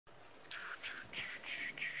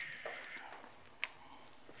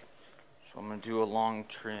So I'm going to do a long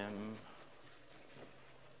trim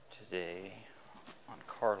today on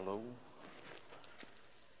Carlo.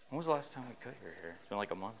 When was the last time we cut your hair? It's been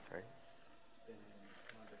like a month, right?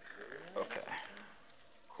 Okay,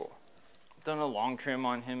 cool. I've done a long trim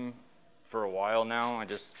on him for a while now.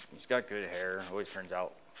 He's got good hair. Always turns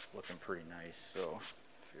out looking pretty nice. So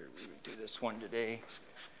I figured we would do this one today.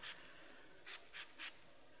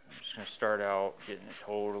 I'm just going to start out getting it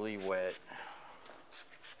totally wet.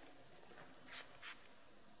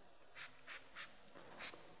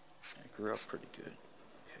 Grew up pretty good.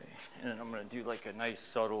 Okay, and then I'm going to do like a nice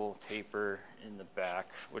subtle taper in the back,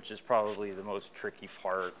 which is probably the most tricky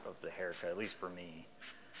part of the haircut, at least for me.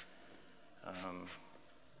 I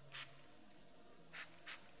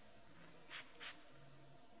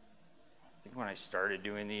think when I started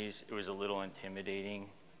doing these, it was a little intimidating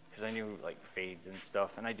because I knew like fades and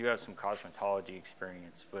stuff, and I do have some cosmetology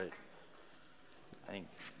experience, but I think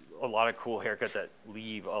a lot of cool haircuts that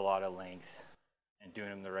leave a lot of length and doing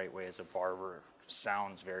them the right way as a barber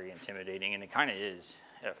sounds very intimidating, and it kind of is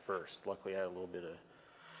at first. Luckily, I had a little bit of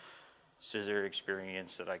scissor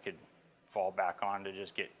experience that I could fall back on to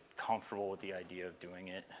just get comfortable with the idea of doing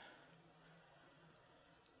it.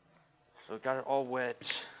 So I got it all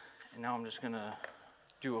wet, and now I'm just gonna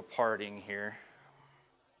do a parting here.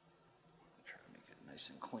 Try to make it nice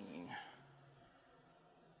and clean.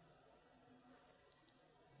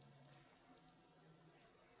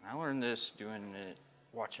 I learned this doing it,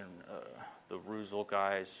 watching the Ruzel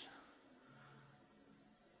guys,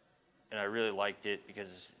 and I really liked it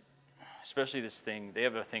because, especially this thing, they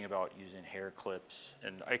have a thing about using hair clips,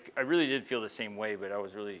 and I really did feel the same way, but I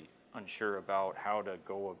was really unsure about how to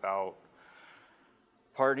go about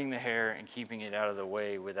parting the hair and keeping it out of the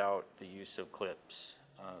way without the use of clips.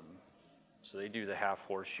 So they do the half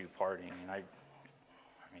horseshoe parting, and I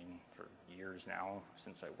mean, for years now,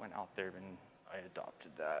 since I went out there, I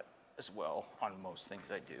adopted that as well on most things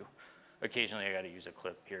I do. Occasionally I got to use a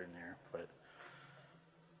clip here and there, but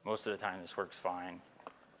most of the time this works fine.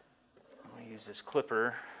 I'm going to use this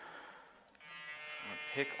clipper. I'm going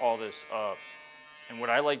to pick all this up. And what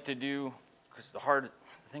I like to do, because the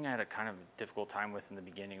thing I had a kind of difficult time with in the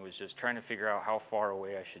beginning was just trying to figure out how far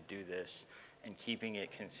away I should do this and keeping it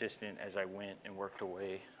consistent as I went and worked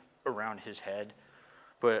away around his head.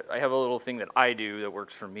 But I have a little thing that I do that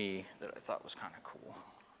works for me that I thought was kind of cool.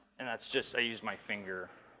 And that's just, I use my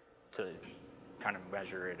finger to kind of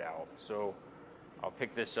measure it out. So I'll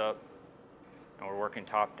pick this up, and we're working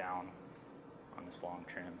top down on this long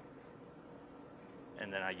trim.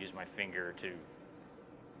 And then I use my finger to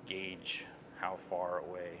gauge how far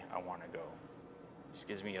away I want to go. Just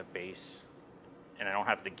gives me a base, and I don't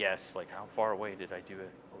have to guess, like how far away did I do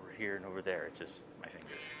it over here and over there. It's just my finger.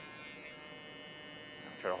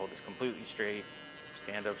 Try to hold this completely straight,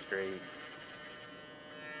 stand up straight,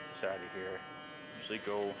 this out of here. Usually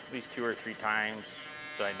go at least 2 or 3 times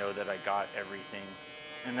so I know that I got everything.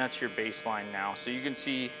 And that's your baseline now. So you can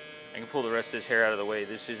see, I can pull the rest of this hair out of the way.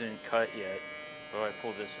 This isn't cut yet. So I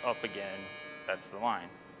pull this up again, that's the line.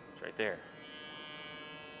 It's right there.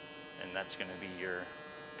 And that's gonna be your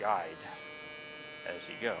guide as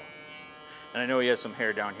you go. And I know he has some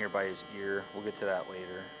hair down here by his ear. We'll get to that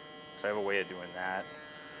later. So I have a way of doing that.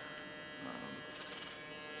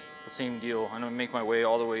 But same deal, I'm gonna make my way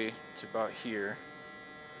all the way to about here.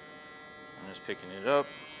 I'm just picking it up.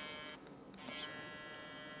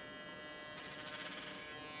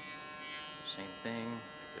 Same thing,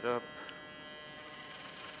 pick it up.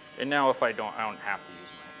 And now if I don't have to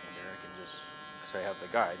use my finger, I can just, because I have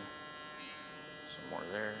the guide. Some more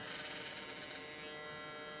there.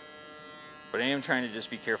 But I am trying to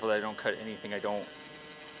just be careful that I don't cut anything that I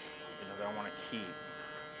want to keep.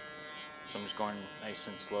 So I'm just going nice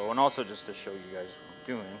and slow, and also just to show you guys what I'm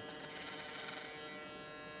doing.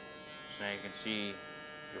 So now you can see,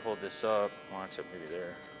 you hold this up, well, except maybe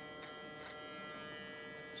there.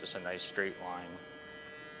 It's just a nice straight line.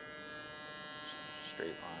 Straight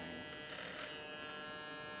line.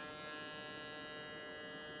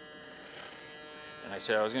 And I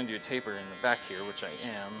said I was going to do a taper in the back here, which I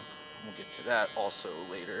am. We'll get to that also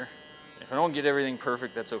later. If I don't get everything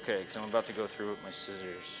perfect, that's okay, because I'm about to go through with my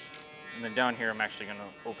scissors. And then down here, I'm actually going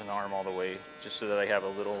to open the arm all the way, just so that I have a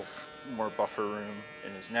little more buffer room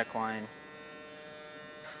in his neckline.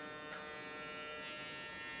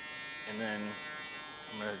 And then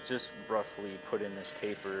I'm going to just roughly put in this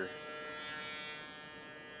taper.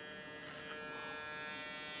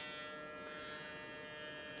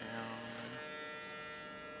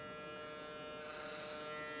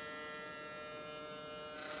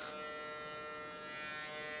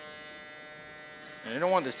 And I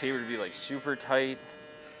don't want this taper to be like super tight,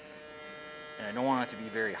 and I don't want it to be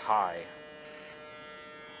very high.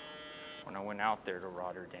 When I went out there to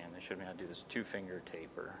Rotterdam, they showed me how to do this 2-finger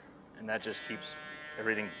taper, and that just keeps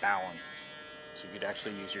everything balanced. So you could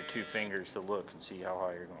actually use your 2 fingers to look and see how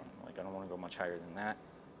high you're going. Like, I don't want to go much higher than that.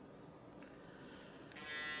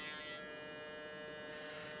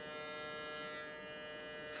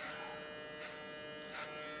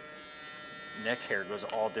 Neck hair goes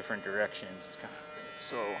all different directions. It's kind of,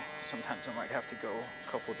 so sometimes I might have to go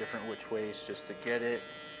a couple different which ways just to get it.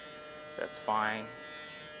 That's fine.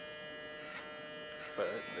 But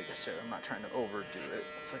like I said, I'm not trying to overdo it.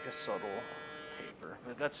 It's like a subtle taper,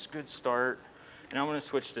 but that's a good start. And I'm gonna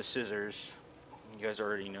switch to scissors. You guys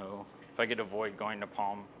already know. If I could avoid going to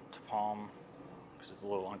palm, because it's a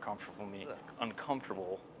little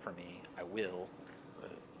uncomfortable for me, I will.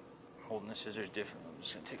 But holding the scissors different, I'm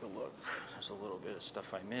just gonna take a look. There's a little bit of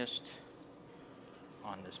stuff I missed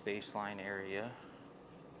on this baseline area.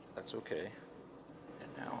 That's okay. And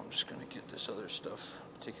now I'm just gonna get this other stuff,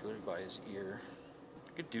 particularly by his ear.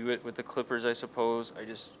 I could do it with the clippers, I suppose. I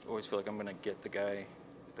just always feel like I'm gonna get the guy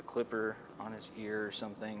with the clipper on his ear or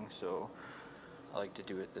something, so I like to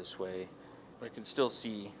do it this way. But I can still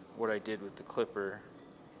see what I did with the clipper.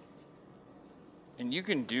 And you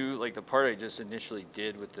can do, like the part I just initially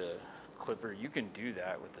did with the clipper, you can do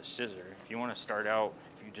that with the scissor. If you wanna start out,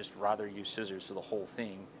 if you just rather use scissors for the whole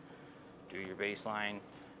thing, do your baseline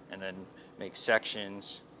and then make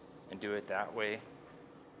sections and do it that way.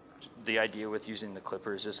 The idea with using the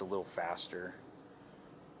clipper is just a little faster.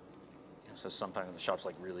 So sometimes the shop's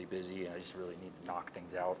like really busy and I just really need to knock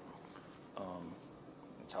things out.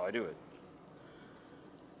 That's how I do it.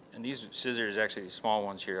 And these scissors, actually these small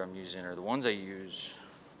ones here I'm using, are the ones I use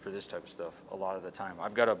for this type of stuff a lot of the time.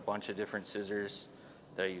 I've got a bunch of different scissors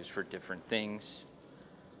that I use for different things.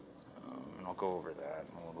 And I'll go over that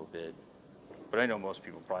in a little bit. But I know most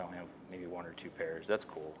people probably only have maybe 1 or 2 pairs. That's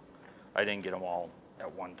cool. I didn't get them all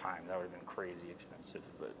at one time. That would have been crazy expensive,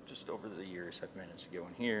 but just over the years I've managed to get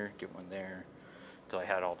one here, get one there, until I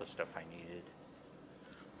had all the stuff I needed.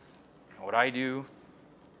 And what I do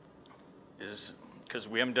is, because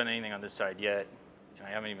we haven't done anything on this side yet, and I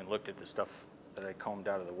haven't even looked at the stuff that I combed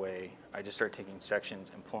out of the way, I just start taking sections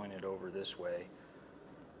and pulling it over this way.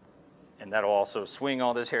 And that'll also swing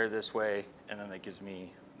all this hair this way, and then that gives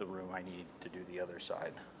me the room I need to do the other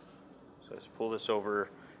side. So I just pull this over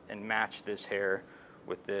and match this hair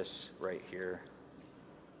with this right here.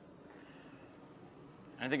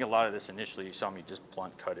 I think a lot of this initially you saw me just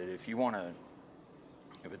blunt cut it. If you want to,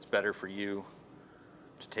 if it's better for you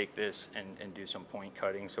to take this and do some point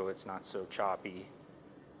cutting so it's not so choppy,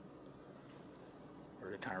 or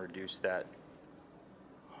to kind of reduce that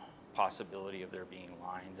possibility of there being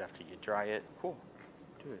lines after you dry it, cool,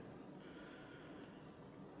 do it.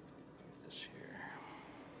 This here,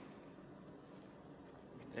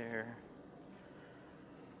 there.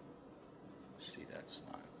 See, that's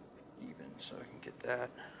not even, so I can get that.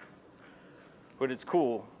 But it's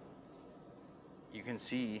cool. You can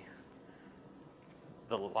see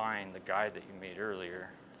the line, the guide that you made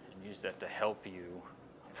earlier, and use that to help you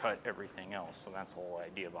cut everything else. So that's the whole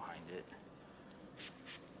idea behind it.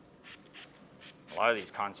 A lot of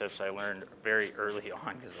these concepts I learned very early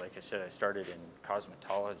on because, like I said, I started in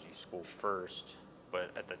cosmetology school first,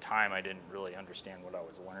 but at the time I didn't really understand what I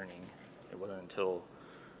was learning. It wasn't until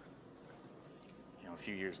a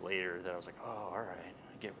few years later that I was like, oh, all right,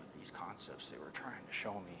 I get what these concepts they were trying to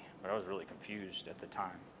show me, but I was really confused at the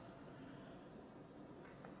time.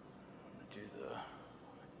 I'm gonna do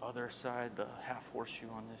the other side, the half horseshoe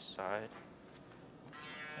on this side,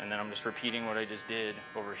 and then I'm just repeating what I just did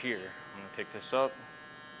over here. I'm gonna pick this up,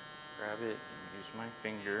 grab it, and use my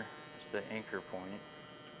finger as the anchor point,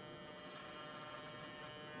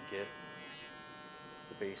 and get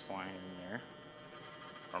the baseline in there,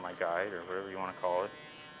 or my guide, or whatever you want to call it.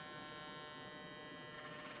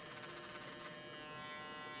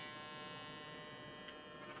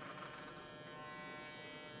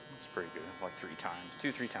 It's pretty good, like 3 times,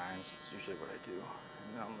 2-3 times, it's usually what I do.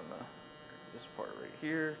 And now I'm gonna, this part right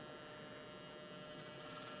here,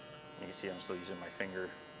 you can see I'm still using my finger.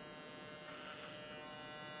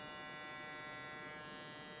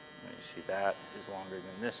 And you see that is longer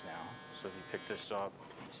than this now. So if you pick this up,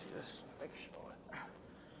 let me see this, if I can show it.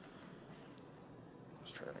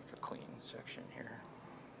 Let's try to make a clean section here.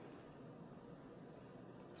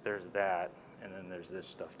 If there's that, and then there's this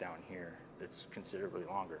stuff down here that's considerably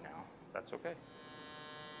longer now, that's okay.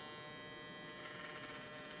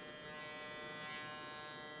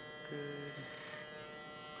 Good.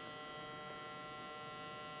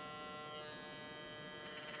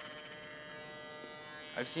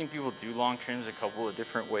 I've seen people do long trims a couple of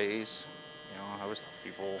different ways. You know, I always tell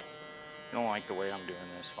people, you don't like the way I'm doing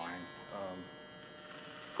this, fine.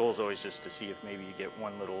 Goal is always just to see if maybe you get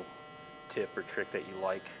one little tip or trick that you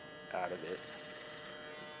like out of it.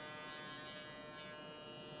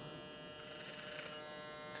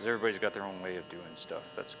 Because everybody's got their own way of doing stuff.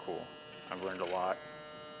 That's cool. I've learned a lot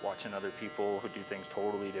watching other people who do things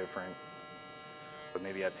totally different. But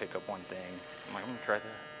maybe I pick up one thing. I'm like, I'm gonna try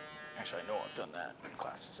that. Actually, I know I've done that in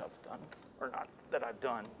classes I've done. Or not that I've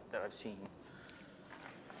done, that I've seen.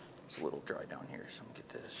 It's a little dry down here, so I'm gonna get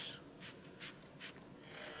this.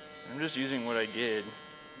 I'm just using what I did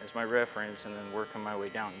as my reference and then working my way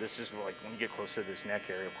down. This is like, when you get closer to this neck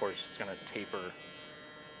area, of course, it's gonna taper.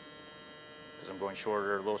 Because I'm going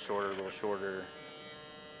shorter, a little shorter, a little shorter.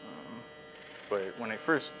 But when I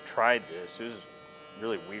first tried this, it was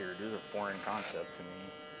really weird. It was a foreign concept to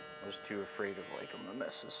me. I was too afraid of like, I'm gonna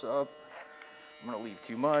mess this up. I'm gonna leave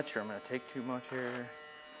too much, or I'm gonna take too much hair.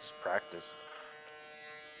 Just practice.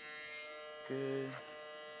 Good.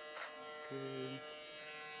 Good.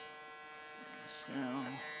 Now.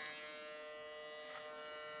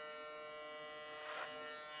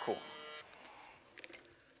 Cool.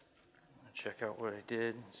 Check out what I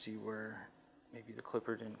did, see where maybe the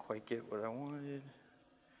clipper didn't quite get what I wanted.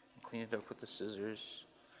 Clean it up with the scissors.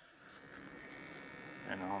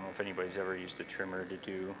 And I don't know if anybody's ever used a trimmer to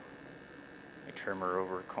do a trimmer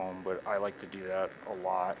over a comb, but I like to do that a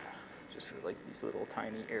lot. Just for like these little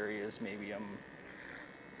tiny areas maybe I'm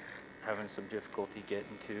having some difficulty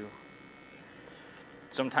getting to.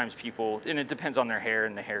 Sometimes people, and it depends on their hair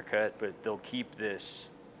and the haircut, but they'll keep this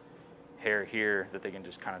hair here that they can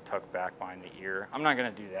just kind of tuck back behind the ear. I'm not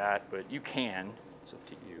gonna do that, but you can. It's up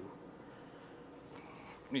to you.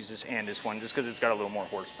 Use this Andis one just because it's got a little more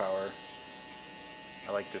horsepower.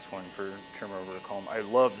 I like this one for trimmer over a comb. I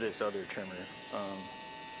love this other trimmer,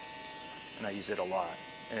 and I use it a lot.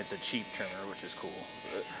 And it's a cheap trimmer, which is cool.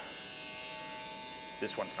 But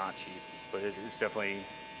this one's not cheap, but it is definitely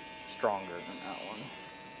stronger than that one.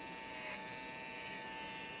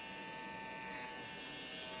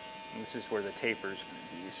 And this is where the taper is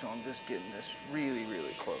going to be, so I'm just getting this really,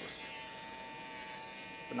 really close.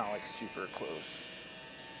 But not like super close.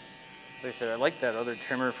 Like I said, I like that other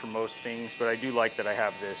trimmer for most things, but I do like that I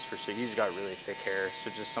have this for, so he's got really thick hair,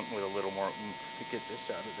 so just something with a little more oomph to get this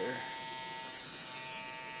out of there.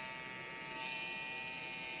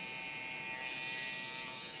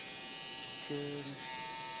 Good.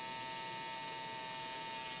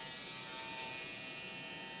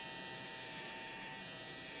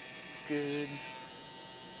 Good.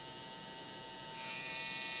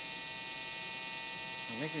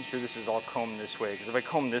 I'm making sure this is all combed this way, because if I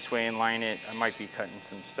comb this way and line it, I might be cutting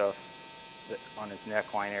some stuff that, on his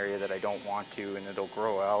neckline area that I don't want to, and it'll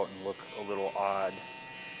grow out and look a little odd.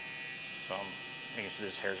 So I'm making sure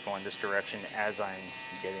this hair is going this direction as I'm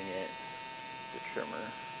getting it, the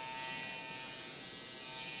trimmer.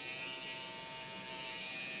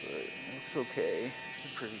 But it looks okay.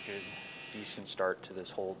 It's a pretty good, decent start to this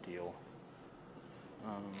whole deal.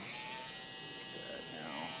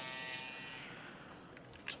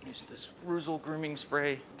 Use this Ruzel grooming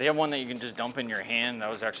spray. They have one that you can just dump in your hand. That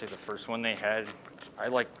was actually the first one they had. I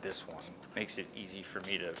like this one. Makes it easy for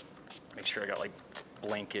me to make sure I got like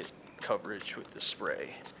blanket coverage with the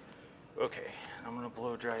spray. Okay, I'm gonna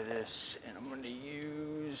blow dry this, and I'm gonna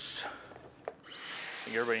use, I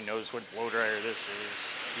think everybody knows what blow dryer this is.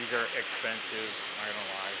 These are expensive, I'm not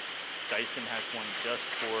gonna lie. Dyson has one just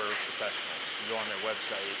for professionals. You go on their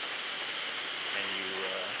website and you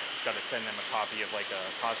got to send them a copy of like a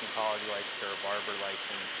cosmetology license or a barber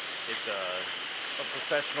license. It's a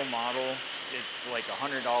professional model. It's like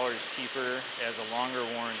 $100 cheaper. It has a longer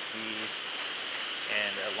warranty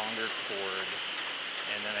and a longer cord.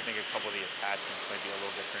 And then I think a couple of the attachments might be a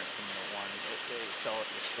little different from the one that they sell at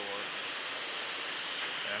the store.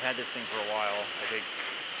 And I've had this thing for a while. I take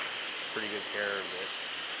pretty good care of it.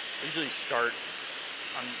 I usually start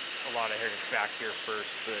on a lot of hair back here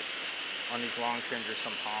first, but on these long trims or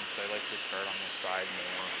some pomps, I like to start on this side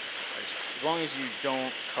more. As long as you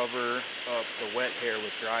don't cover up the wet hair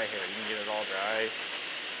with dry hair, you can get it all dry.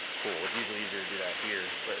 Cool, it's usually easier to do that here,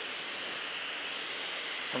 but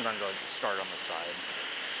sometimes I'll just start on the side.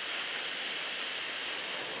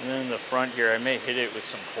 And then in the front here, I may hit it with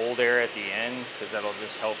some cold air at the end, because that'll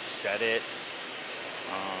just help set it.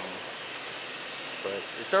 But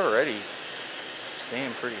it's already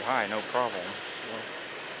staying pretty high, no problem.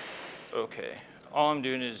 Okay, all I'm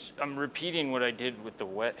doing is I'm repeating what I did with the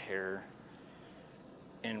wet hair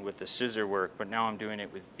and with the scissor work, but now I'm doing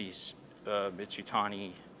it with these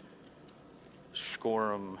Mitsutani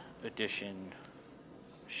Scorum Edition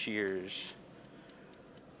shears.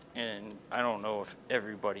 And I don't know if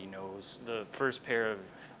everybody knows, the first pair of,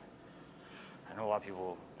 I know a lot of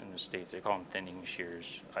people in the States, they call them thinning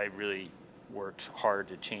shears. I really worked hard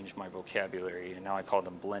to change my vocabulary, and now I call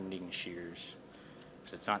them blending shears,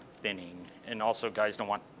 because it's not thinning. And also, guys don't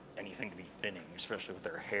want anything to be thinning, especially with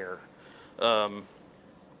their hair.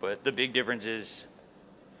 But the big difference is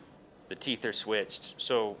the teeth are switched.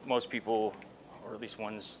 So most people, or at least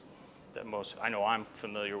ones that most, I know I'm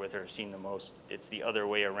familiar with or have seen the most, it's the other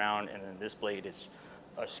way around, and then this blade is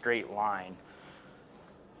a straight line.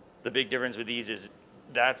 The big difference with these is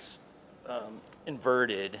that's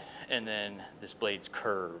inverted, and then this blade's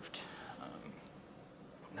curved.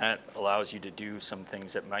 That allows you to do some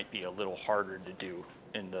things that might be a little harder to do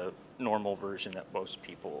in the normal version that most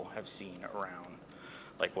people have seen around,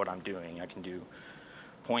 like what I'm doing. I can do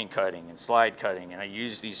point cutting and slide cutting, and I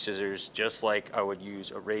use these scissors just like I would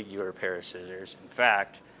use a regular pair of scissors. In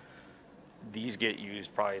fact, these get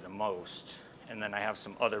used probably the most. And then I have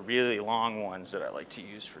some other really long ones that I like to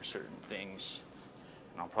use for certain things.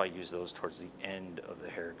 And I'll probably use those towards the end of the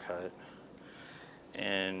haircut.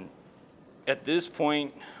 And at this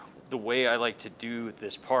point, the way I like to do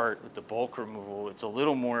this part with the bulk removal, it's a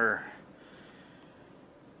little more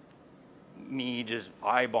me just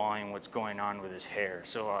eyeballing what's going on with his hair.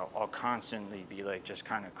 So I'll constantly be like just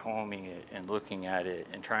kind of combing it and looking at it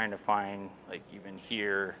and trying to find, like even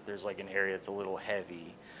here, there's like an area that's a little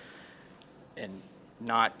heavy. And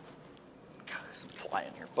not, God, there's some fly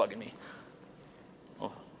in here bugging me.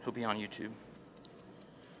 Oh, he'll be on YouTube.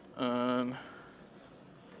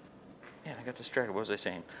 Yeah, I got distracted. What was I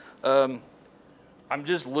saying? I'm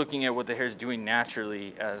just looking at what the hair is doing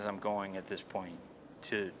naturally as I'm going at this point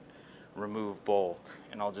to remove bulk.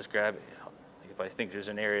 And I'll just grab it. If I think there's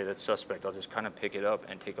an area that's suspect, I'll just kind of pick it up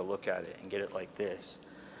and take a look at it and get it like this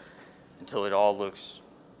until it all looks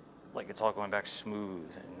like it's all going back smooth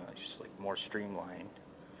and just like more streamlined.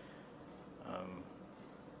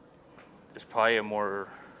 There's probably a more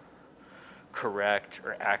correct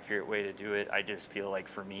or accurate way to do it. I just feel like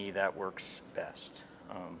for me that works best.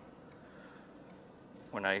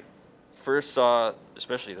 When I first saw,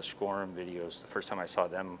 especially the Scorum videos, the first time I saw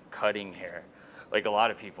them cutting hair, like a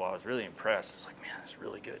lot of people, I was really impressed. I was like, man, that's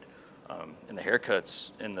really good. And the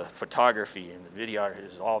haircuts and the photography and the video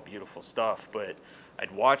is all beautiful stuff, but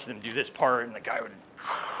I'd watch them do this part and the guy would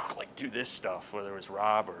like do this stuff, whether it was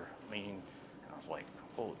Rob or Lean, and I was like,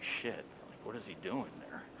 holy shit, like what is he doing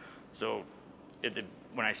there? So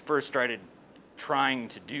when I first started trying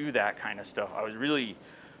to do that kind of stuff, I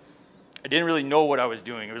didn't really know what I was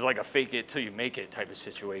doing. It was like a fake it till you make it type of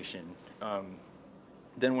situation.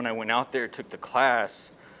 Then when I went out there, took the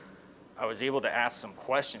class, I was able to ask some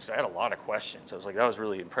questions. I had a lot of questions. I was like, that was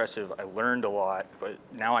really impressive. I learned a lot, but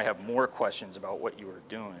now I have more questions about what you were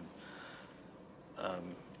doing.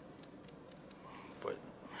 But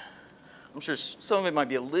I'm sure some of it might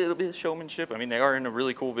be a little bit of showmanship. I mean, they are in a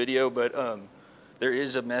really cool video, but there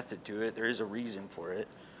is a method to it. There is a reason for it.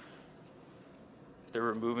 They're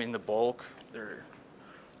removing the bulk. They're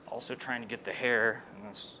also trying to get the hair,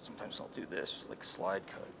 and sometimes I'll do this, like slide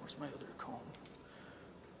cut. Where's my other comb?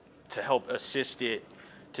 To help assist it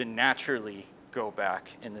to naturally go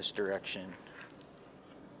back in this direction.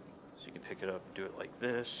 So you can pick it up and do it like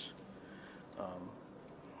this.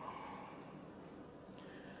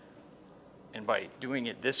 And by doing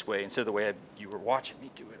it this way, instead of the way you were watching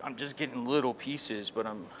me do it, I'm just getting little pieces, but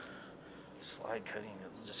I'm slide cutting.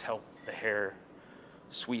 It'll just help the hair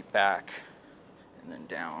sweep back and then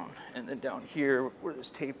down. And then down here where this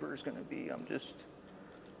taper is going to be, I'm just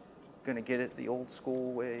going to get it the old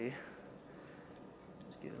school way.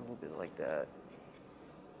 Just get it a little bit like that.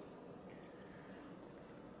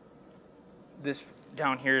 This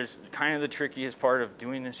down here is kind of the trickiest part of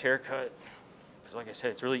doing this haircut. Because like I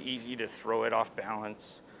said, it's really easy to throw it off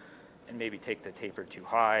balance and maybe take the taper too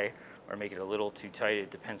high or make it a little too tight.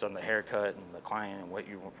 It depends on the haircut and the client and what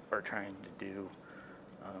you are trying to do.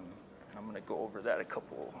 And I'm going to go over that a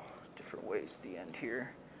couple different ways at the end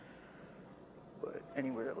here. But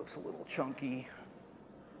anywhere that looks a little chunky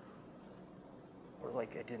or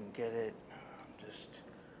like I didn't get it, I'm just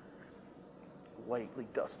lightly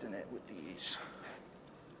dusting it with these.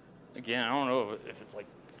 Again, I don't know if it's like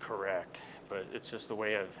correct, but it's just the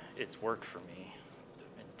way it's worked for me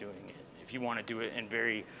in doing it. If you want to do it in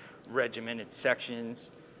very regimented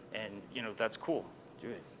sections, and you know, that's cool, do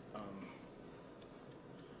it.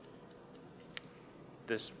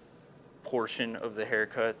 This portion of the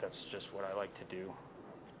haircut, that's just what I like to do.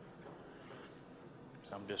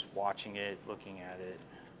 So I'm just watching it, looking at it,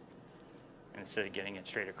 and instead of getting it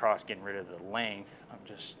straight across, getting rid of the length, I'm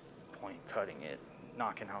just point cutting it,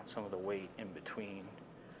 knocking out some of the weight in between.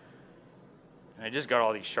 And I just got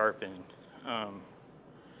all these sharpened,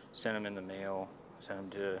 sent them in the mail, sent them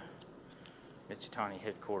to Mitsutani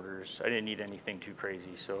headquarters. I didn't need anything too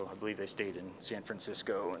crazy, so I believe they stayed in San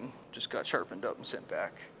Francisco and just got sharpened up and sent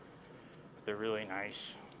back. They're really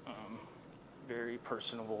nice, very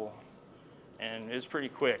personable, and it's pretty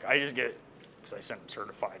quick. I just get, because I sent them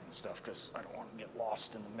certified and stuff, because I don't want to get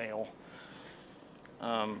lost in the mail.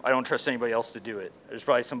 I don't trust anybody else to do it. There's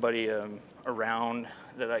probably somebody around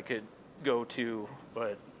that I could go to,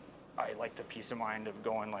 but I like the peace of mind of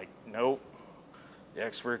going like, nope, the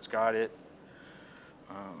experts got it.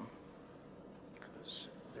 Because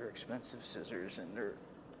they're expensive scissors, and they're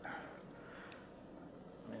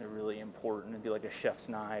really important. It'd be like a chef's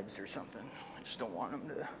knives or something. I just don't want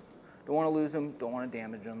to lose them, don't want to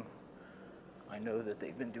damage them. I know that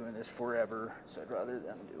they've been doing this forever, so I'd rather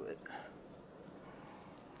them do it.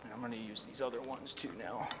 And I'm going to use these other ones too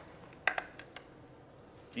now.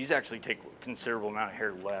 These actually take a considerable amount of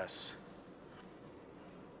hair less,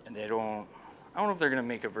 and they don't. I don't know if they're going to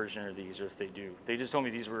make a version of these, or if they do. They just told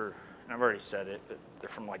me these were, and I've already said it, but they're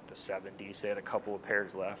from like the 70s. They had a couple of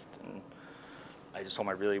pairs left, and I just told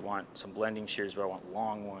them I really want some blending shears, but I want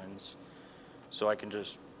long ones, so I can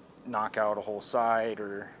just knock out a whole side,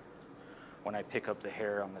 or when I pick up the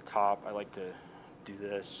hair on the top, I like to do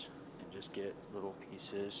this and just get little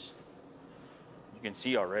pieces. You can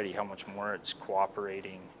see already how much more it's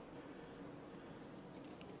cooperating.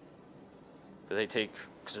 But they take,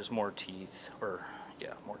 because there's more teeth, or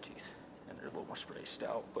yeah, more teeth, and they're a little more spaced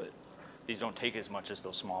out, but these don't take as much as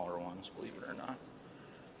those smaller ones, believe it or not.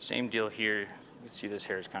 Same deal here. You can see this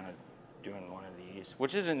hair is kind of doing one of these,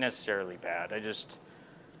 which isn't necessarily bad. I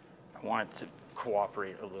want it to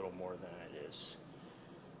cooperate a little more than it is.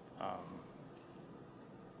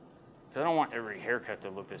 I don't want every haircut to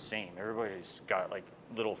look the same. Everybody's got like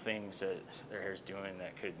little things that their hair's doing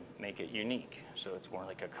that could make it unique. So it's more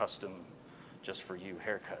like a custom, just for you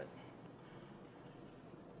haircut.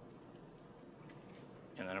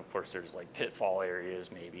 And then of course there's like pitfall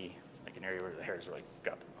areas, maybe like an area where the hair's like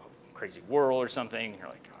got a crazy whirl or something. You're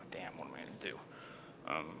like, oh damn, what am I gonna do?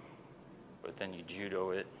 But then you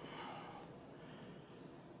judo it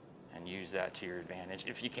and use that to your advantage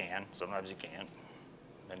if you can. Sometimes you can't.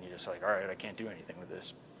 Then you're just like, all right, I can't do anything with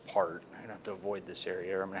this part. I'm gonna have to avoid this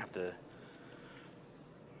area, or I'm gonna have to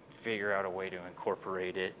figure out a way to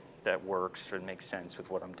incorporate it that works or makes sense with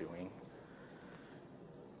what I'm doing.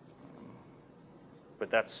 But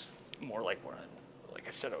that's more like what, like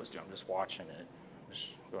I said I was doing. I'm just watching it. I'm just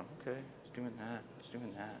going, okay, it's doing that, it's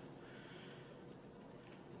doing that.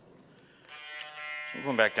 So I'm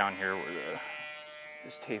going back down here where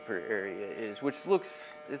this taper area is, which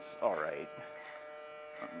looks, it's all right.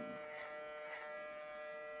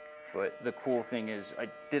 But the cool thing is I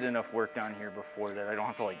did enough work down here before that I don't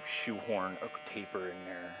have to like shoehorn a taper in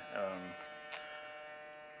there.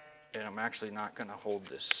 And I'm actually not gonna hold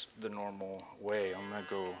this the normal way. I'm gonna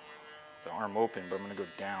go the arm open, but I'm gonna go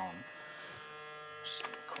down.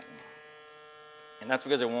 And that's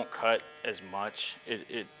because it won't cut as much.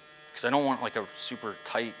 Because I don't want like a super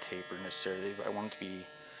tight taper necessarily, but I want it to be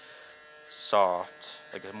soft,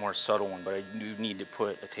 like a more subtle one, but I do need to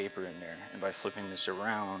put a taper in there. And by flipping this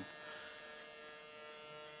around,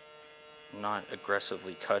 I'm not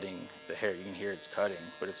aggressively cutting the hair. You can hear it's cutting,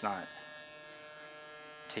 but it's not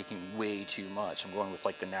taking way too much. I'm going with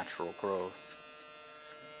like the natural growth.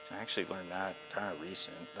 I actually learned that kind of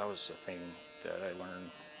recent. That was a thing that I learned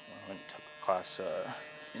when I went and took a class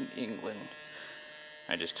in England.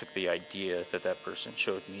 I just took the idea that person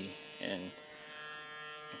showed me and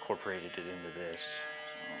incorporated it into this.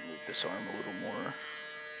 I'll move this arm a little more.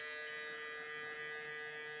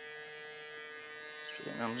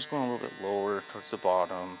 And I'm just going a little bit lower towards the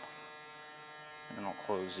bottom, and then I'll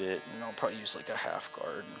close it, and I'll probably use like a half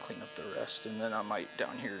guard and clean up the rest, and then I might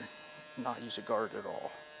down here not use a guard at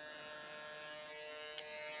all.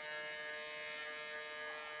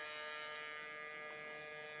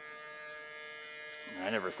 And I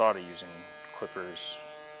never thought of using clippers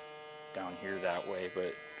down here that way,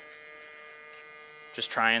 but just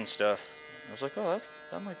trying stuff, I was like, oh,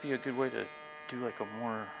 that might be a good way to do like a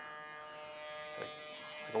more, like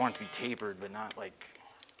I want it to be tapered, but not like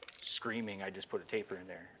screaming. I just put a taper in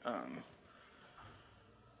there.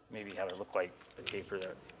 Maybe have it look like a taper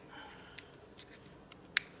that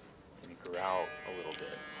maybe grew out a little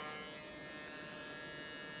bit.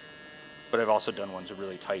 But I've also done ones with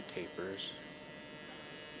really tight tapers.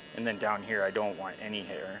 And then down here, I don't want any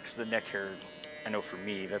hair, because the neck hair, I know for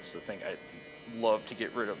me, that's the thing I love to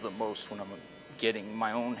get rid of the most when I'm getting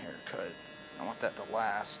my own haircut. I want that to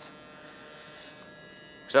last,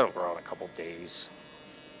 because that'll grow out in a couple days.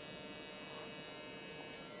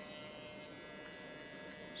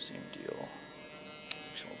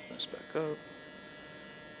 up.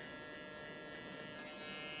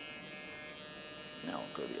 Now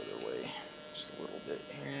I'll go the other way, just a little bit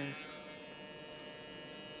here.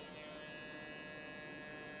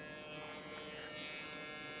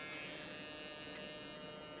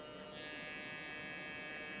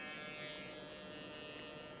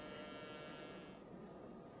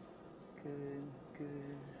 Good,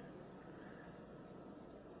 good.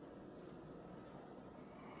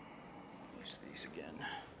 Use these again.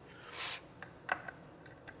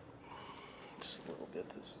 Just a little bit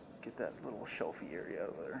to get that little shelfy area out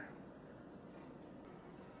of there.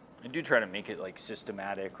 I do try to make it like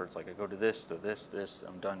systematic, where it's like I go to this,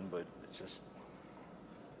 I'm done, but it's just,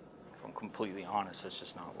 if I'm completely honest, it's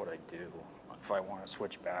just not what I do. If I want to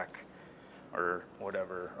switch back or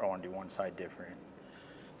whatever, or I want to do one side different,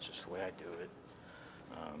 it's just the way I do it.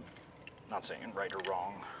 Not saying right or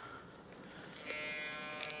wrong,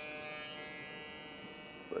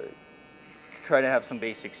 but try to have some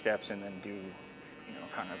basic steps and then do, you know,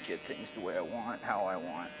 kind of get things the way I want, how I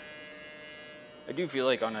want. I do feel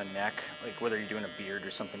like on a neck, like whether you're doing a beard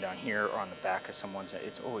or something down here or on the back of someone's,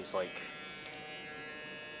 it's always like,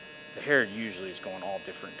 the hair usually is going all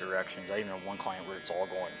different directions. I even have one client where it's all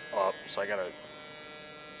going up, so I gotta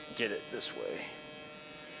get it this way.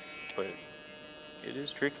 But it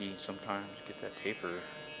is tricky sometimes to get that taper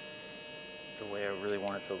the way I really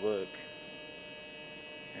want it to look.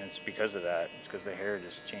 And it's because of that. It's because the hair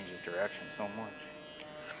just changes direction so much.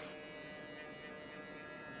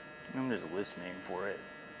 I'm just listening for it.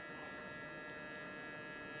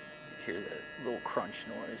 You hear that little crunch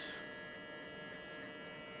noise.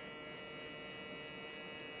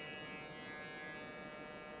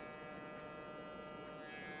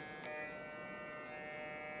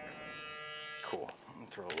 Cool. I'm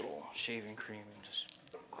gonna throw a little shaving cream and just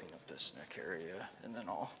clean up this neck area, and then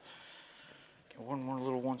I'll get one more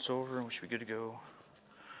little once over and we should be good to go.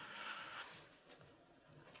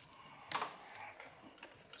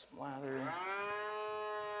 Some lather.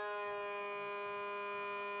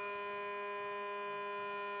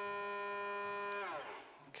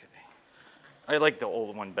 Okay. I like the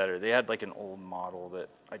old one better. They had like an old model that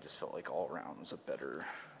I just felt like all around was a better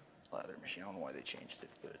lather machine. I don't know why they changed it,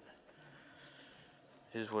 but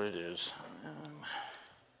it is what it is.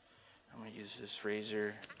 I'm gonna use this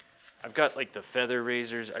razor. I've got like the feather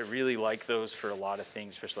razors. I really like those for a lot of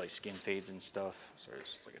things, especially like skin fades and stuff. Sorry,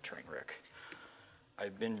 it's like a train wreck.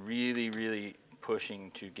 I've been really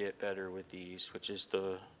pushing to get better with these, which is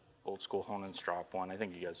the old school hone and strop one. I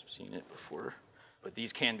think you guys have seen it before. But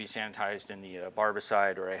these can be sanitized in the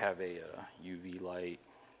barbicide, or I have a UV light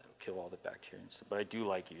that'll kill all the bacteria and stuff. But I do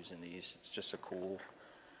like using these. It's just a cool,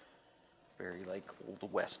 very like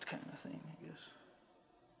old west kind of thing, I guess.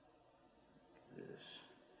 This.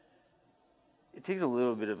 It takes a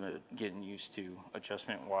little bit of a getting used to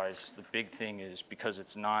adjustment wise. The big thing is because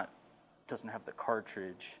it's doesn't have the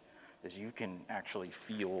cartridge, is you can actually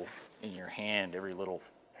feel in your hand every little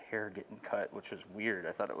hair getting cut, which was weird.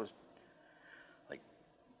 I thought it was like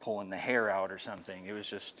pulling the hair out or something. It was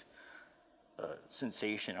just a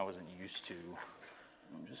sensation I wasn't used to.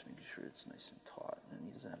 I'm just making sure it's nice and taut and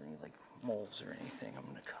it doesn't have any like moles or anything I'm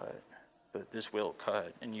gonna cut. But this will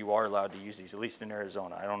cut, and you are allowed to use these, at least in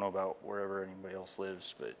Arizona. I don't know about wherever anybody else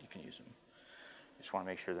lives, but you can use them. You just want to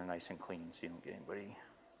make sure they're nice and clean so you don't get anybody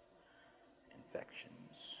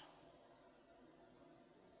infections.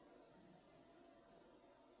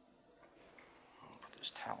 I'll put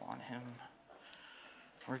this towel on him.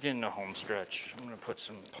 We're getting a home stretch. I'm going to put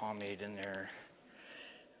some pomade in there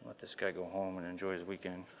and let this guy go home and enjoy his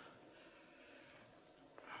weekend.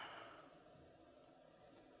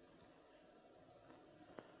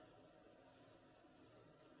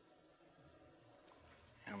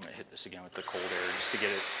 I'm gonna hit this again with the cold air just to get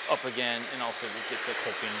it up again and also to get the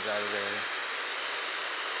clippings out of there.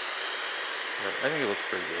 But I think it looks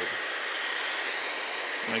pretty good.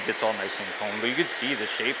 When it gets all nice and combed, but you can see the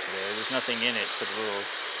shapes there. There's nothing in it except a little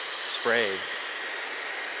spray.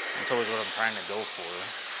 That's always what I'm trying to go for.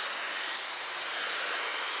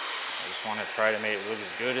 I just want to try to make it look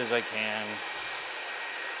as good as I can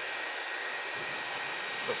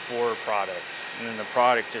before product. And then the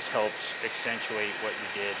product just helps accentuate what you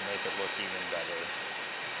did and make it look even better.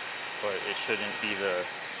 But it shouldn't be like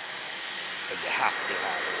you have to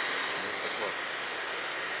have it to make it look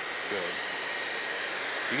good.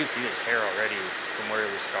 You can see this hair already from where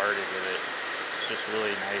we started with it. It's just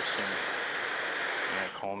really nice, and I'm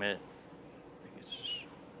gonna comb it. I think it just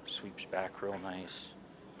sweeps back real nice.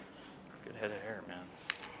 Good head of hair, man.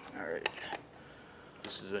 All right.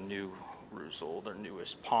 This is a new Rusel, their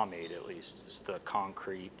newest pomade at least. It's the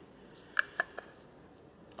concrete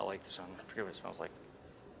I like this one. I forget what it smells like.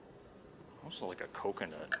 Almost like a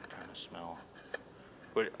coconut kind of smell.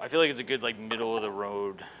 But I feel like it's a good like middle of the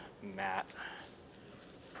road matte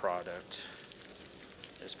product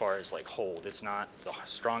as far as like hold. It's not the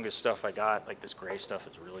strongest stuff I got. Like this gray stuff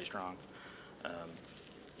is really strong.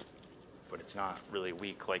 But it's not really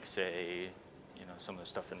weak like say, you know, some of the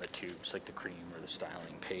stuff in the tubes like the cream or the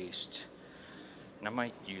styling paste. And I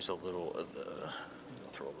might use a little of the,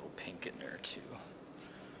 I'll throw a little pink in there too.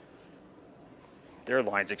 Their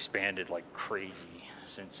line's expanded like crazy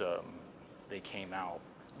since they came out.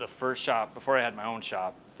 The first shop, before I had my own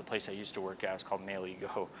shop, the place I used to work at was called Mail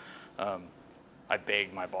Ego. I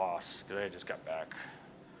begged my boss, because I just got back.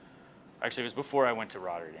 Actually, it was before I went to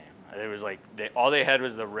Rotterdam. It was like, all they had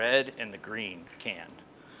was the red and the green can.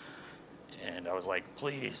 And I was like,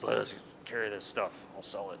 please let us carry this stuff, I'll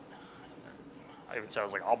sell it. I even said, I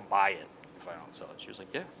was like, I'll buy it if I don't sell it. She was like,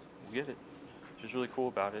 yeah, we'll get it. She was really cool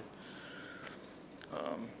about it.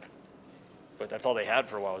 But that's all they had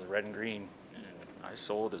for a while was red and green. And I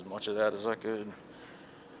sold as much of that as I could.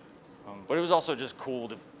 But it was also just cool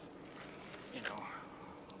to, you know,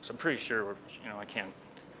 so I'm pretty sure, you know, I can't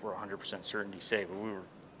for 100% certainty say, but we were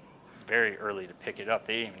very early to pick it up.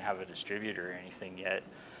 They didn't even have a distributor or anything yet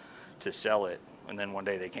to sell it. And then one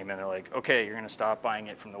day they came in, they're like, okay, you're gonna stop buying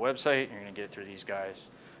it from the website, and you're gonna get it through these guys.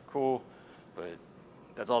 Cool, but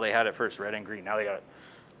that's all they had at first, red and green. Now they got,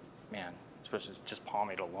 man, especially just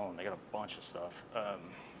pomade alone, they got a bunch of stuff.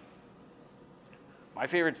 My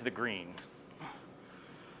favorite's the green.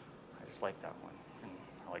 I just like that one, and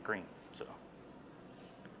I like green, so.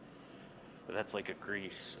 But that's like a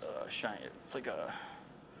grease, shine. It's like a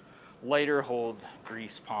lighter hold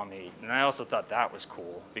grease pomade. And I also thought that was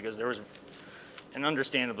cool because there was, and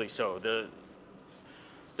understandably so,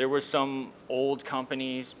 there was some old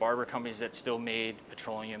companies, barber companies that still made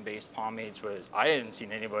petroleum-based pomades, but I hadn't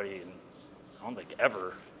seen anybody, I don't think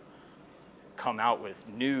ever, come out with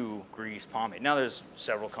new grease pomade. Now there's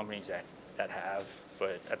several companies that have,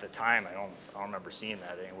 but at the time I don't remember seeing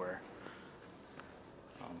that anywhere.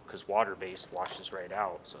 Because water-based washes right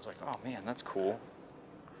out. So I was like, oh man, that's cool.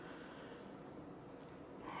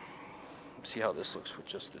 Let's see how this looks with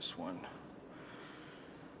just this one.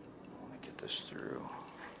 I want to get this through.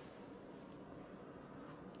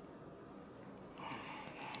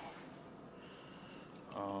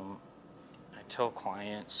 I tell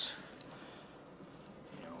clients,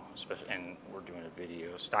 you know, especially, and we're doing a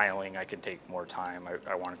video, styling, I can take more time.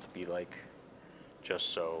 I want it to be like,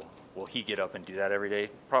 just so. Will he get up and do that every day?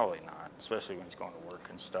 Probably not, especially when he's going to work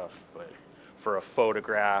and stuff. But for a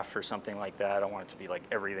photograph or something like that, I want it to be like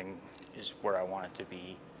everything is where I want it to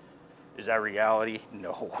be. Is that reality?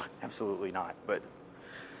 No, absolutely not. But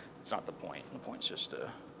it's not the point. The point's just to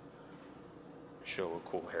show a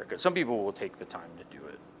cool haircut. Some people will take the time to do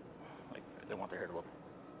it. Like they want their hair to look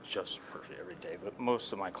just perfect every day, but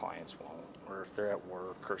most of my clients won't. Or if they're at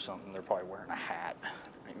work or something, they're probably wearing a hat.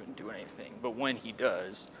 They're not even doing anything. But when he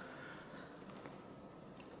does,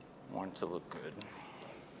 I want it to look good.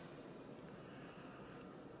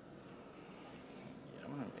 Yeah,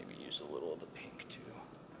 I'm gonna maybe use a little of the pink too.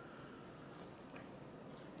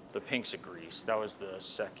 The pink's a grease. That was the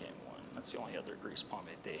second one. That's the only other grease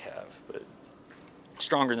pomade they have, but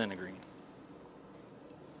stronger than the green.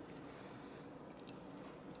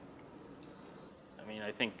 I mean,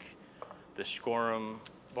 I think the Shkorum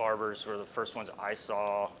barbers were the first ones I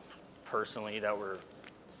saw personally that were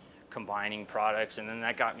combining products, and then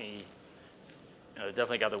that got me, you know, it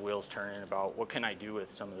definitely got the wheels turning about what can I do with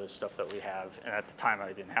some of this stuff that we have. And at the time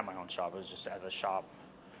I didn't have my own shop, I was just at a shop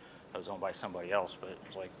that was owned by somebody else, but it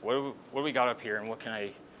was like, what do we got up here, and what can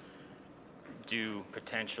I do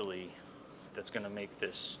potentially that's going to make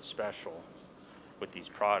this special with these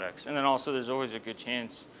products? And then also there's always a good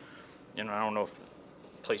chance, you know, I don't know if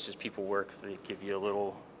places people work, if they give you a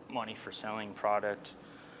little money for selling product,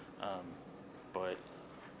 but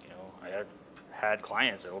you know, I have had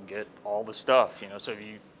clients that will get all the stuff, you know. So if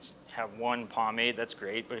you have one pomade, that's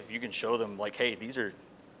great, but if you can show them like, hey, these are,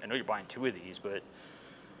 I know you're buying 2 of these, but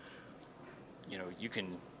you know, you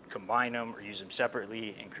can combine them or use them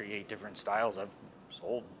separately and create different styles. I've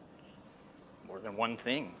sold more than one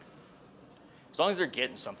thing, as long as they're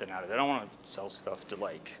getting something out of it. I don't want to sell stuff to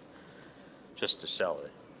like just to sell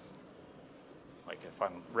it. Like if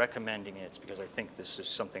I'm recommending it, it's because I think this is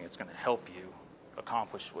something that's going to help you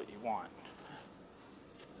accomplish what you want.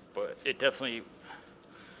 But it definitely,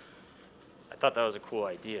 I thought that was a cool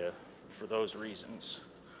idea for those reasons.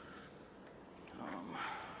 I'm gonna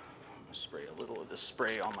spray a little of the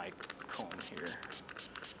spray on my comb here.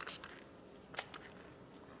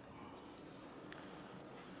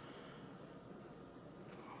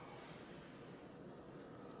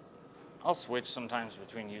 I'll switch sometimes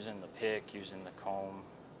between using the pick, using the comb,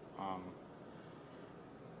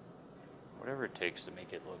 whatever it takes to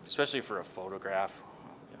make it look, especially for a photograph,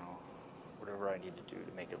 you know, whatever I need to do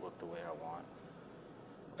to make it look the way I want.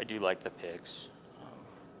 I do like the picks.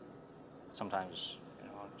 Sometimes, you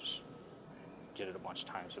know, just get it a bunch of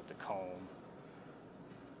times with the comb.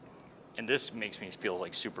 And this makes me feel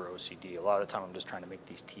like super OCD. A lot of the time I'm just trying to make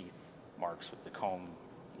these teeth marks with the comb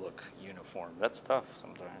look uniform. That's tough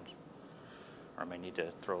sometimes. Or I might need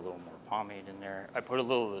to throw a little more pomade in there. I put a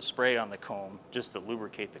little of the spray on the comb just to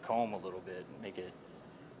lubricate the comb a little bit and make it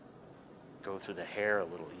go through the hair a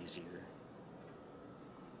little easier.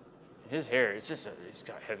 His hair, it's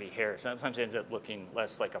got heavy hair. Sometimes it ends up looking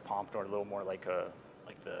less like a pompadour, a little more like not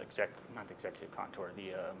the executive contour,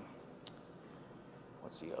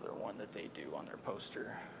 what's the other one that they do on their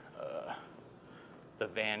poster? The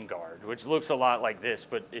Vanguard, which looks a lot like this,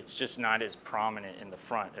 but it's just not as prominent in the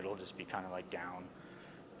front. It'll just be kind of like down,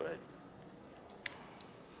 but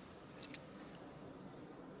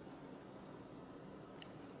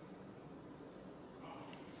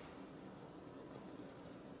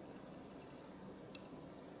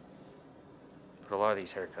a lot of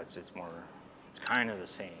these haircuts, it's kind of the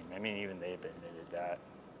same. I mean, even they've admitted that.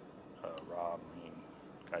 Rob,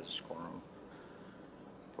 guys are scoring,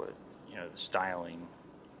 but you know, the styling,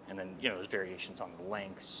 and then you know, there's variations on the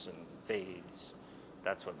lengths and fades.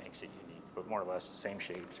 That's what makes it unique. But more or less, the same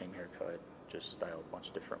shape, same haircut, just styled a bunch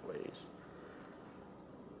of different ways.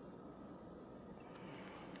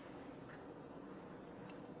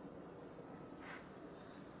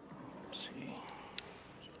 Let's see,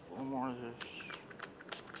 just a little more of this.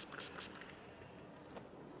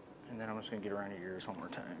 And then I'm just gonna get around your ears one more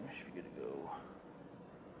time. Should be good to go.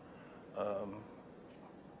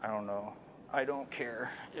 I don't know. I don't care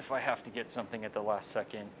if I have to get something at the last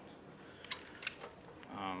second.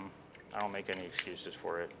 I don't make any excuses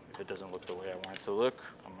for it. If it doesn't look the way I want it to look,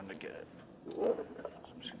 I'm gonna get it. So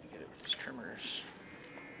I'm just gonna get it with these trimmers.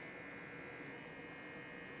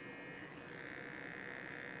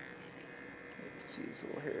 Let's see these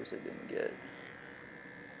little hairs I didn't get.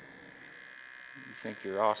 You think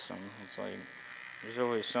you're awesome. It's like, there's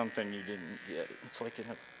always something you didn't get. It's like in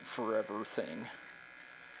a forever thing.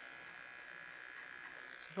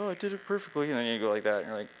 It's like, oh, I did it perfectly. And then you go like that, and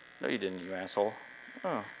you're like, no, you didn't, you asshole.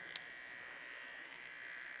 Oh.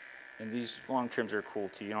 And these long trims are cool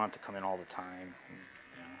too. You don't have to come in all the time.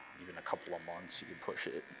 You know, even a couple of months, you can push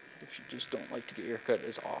it if you just don't like to get your haircut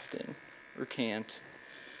as often, or can't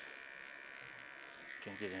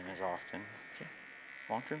get in as often. So,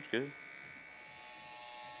 long trim's good.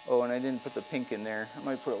 Oh, and I didn't put the pink in there. I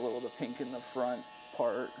might put a little of the pink in the front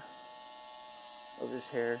part of his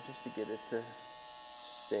hair just to get it to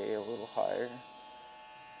stay a little higher.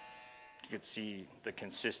 You can see the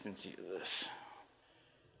consistency of this.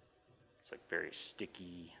 It's like very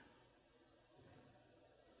sticky.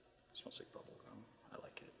 It smells like bubble gum. I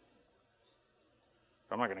like it.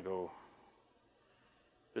 But I'm not gonna go.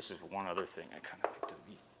 This is one other thing I kind of like to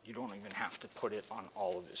be. You don't even have to put it on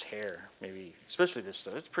all of his hair. Maybe, especially this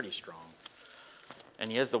stuff, it's pretty strong. And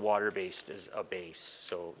he has the water-based as a base,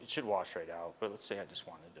 so it should wash right out. But let's say I just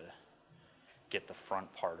wanted to get the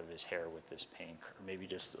front part of his hair with this pink, or maybe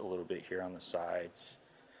just a little bit here on the sides,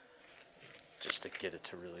 just to get it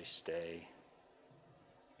to really stay,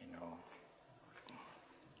 you know.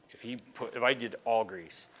 If I did all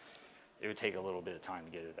grease, it would take a little bit of time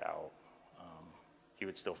to get it out. He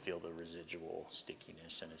would still feel the residual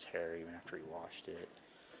stickiness in his hair even after he washed it.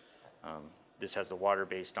 This has the water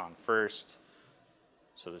based on first,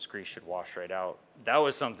 so this grease should wash right out. That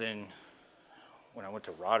was something, when I went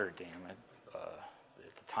to Rotterdam, at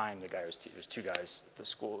the time there was two guys at the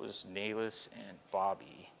school. It was Nalis and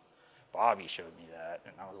Bobby. Bobby showed me that,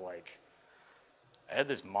 and I was like, I had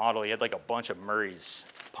this model, he had like a bunch of Murray's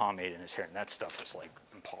pomade in his hair, and that stuff was like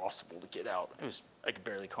impossible to get out. I could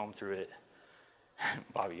barely comb through it.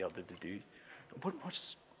 Bobby yelled at the dude, why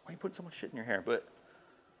are you putting so much shit in your hair? But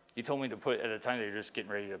he told me to put, at the time they were just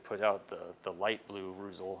getting ready to put out the light blue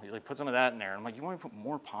Ruzel. He's like, put some of that in there. And I'm like, you want me to put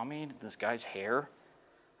more pomade in this guy's hair?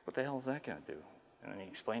 What the hell is that gonna do? And then he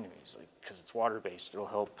explained to me, he's like, because it's water-based, it'll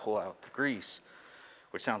help pull out the grease,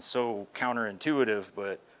 which sounds so counterintuitive,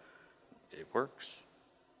 but it works.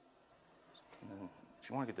 And then if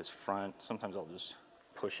you want to get this front, sometimes I'll just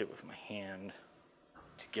push it with my hand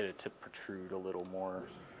to get it to protrude a little more.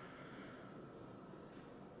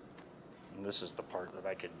 And this is the part that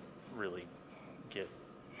I could really get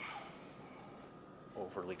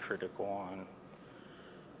overly critical on,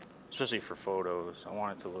 especially for photos. I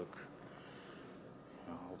want it to look,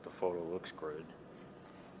 I hope the photo looks good.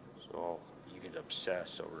 So I'll you could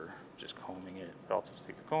obsess over just combing it. But I'll just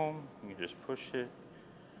take the comb, you can just push it.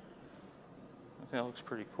 I think that looks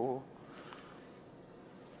pretty cool.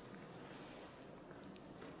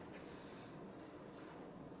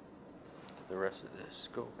 The rest of this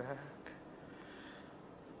go back.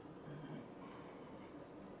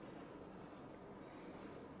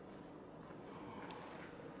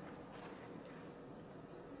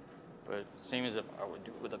 But same as if I would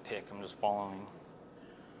do it with a pick, I'm just following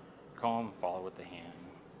comb, follow with the hand.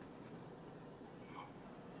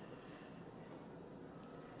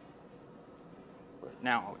 But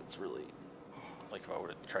now it's really, like if I would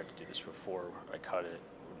have tried to do this before I cut it, it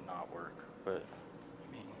would not work. But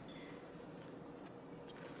I mean,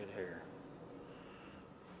 good hair.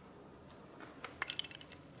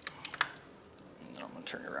 And then I'm gonna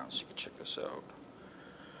turn it around so you can check this out.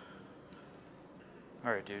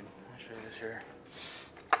 All right, dude, I'll show you this here.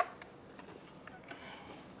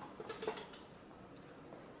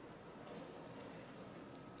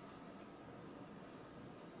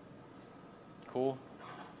 Cool.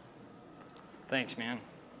 Thanks, man.